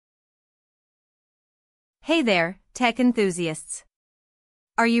Hey there, tech enthusiasts.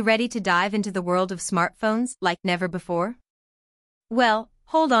 Are you ready to dive into the world of smartphones like never before? Well,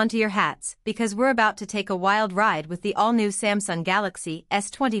 hold on to your hats because we're about to take a wild ride with the all-new Samsung Galaxy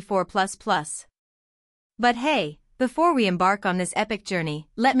S24 Plus. But hey, before we embark on this epic journey,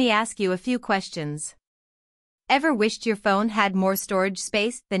 let me ask you a few questions. Ever wished your phone had more storage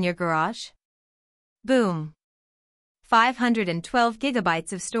space than your garage? Boom! 512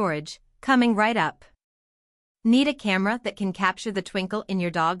 gigabytes of storage, coming right up. Need a camera that can capture the twinkle in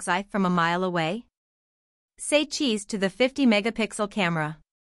your dog's eye from a mile away? Say cheese to the 50-megapixel camera.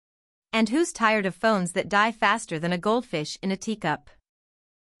 And who's tired of phones that die faster than a goldfish in a teacup?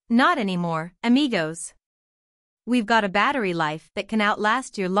 Not anymore, amigos. We've got a battery life that can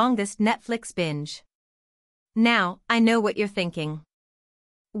outlast your longest Netflix binge. Now, I know what you're thinking.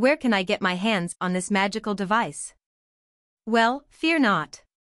 Where can I get my hands on this magical device? Well, fear not.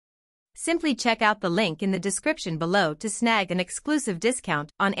 Simply check out the link in the description below to snag an exclusive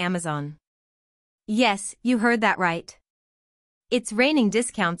discount on Amazon. Yes, you heard that right. It's raining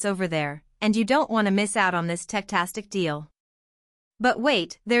discounts over there, and you don't want to miss out on this techtastic deal. But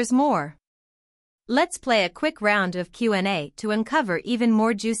wait, there's more. Let's play a quick round of Q&A to uncover even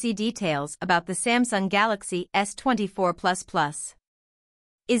more juicy details about the Samsung Galaxy S24 Plus.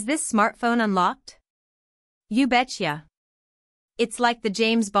 Is this smartphone unlocked? You betcha. It's like the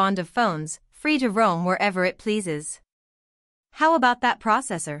James Bond of phones, free to roam wherever it pleases. How about that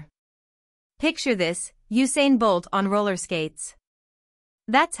processor? Picture this, Usain Bolt on roller skates.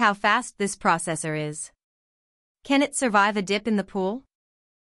 That's how fast this processor is. Can it survive a dip in the pool?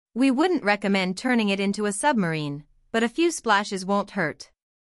 We wouldn't recommend turning it into a submarine, but a few splashes won't hurt.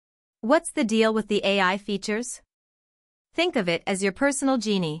 What's the deal with the AI features? Think of it as your personal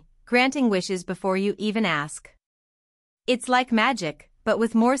genie, granting wishes before you even ask. It's like magic, but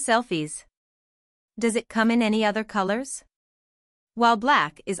with more selfies. Does it come in any other colors? While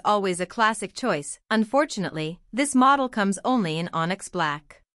black is always a classic choice, unfortunately, this model comes only in Onyx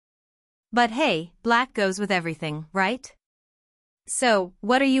black. But hey, black goes with everything, right? So,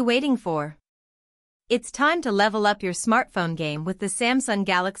 what are you waiting for? It's time to level up your smartphone game with the Samsung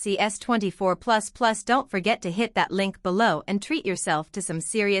Galaxy S24 Plus. Don't forget to hit that link below and treat yourself to some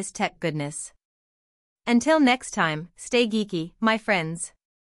serious tech goodness. Until next time, stay geeky, my friends.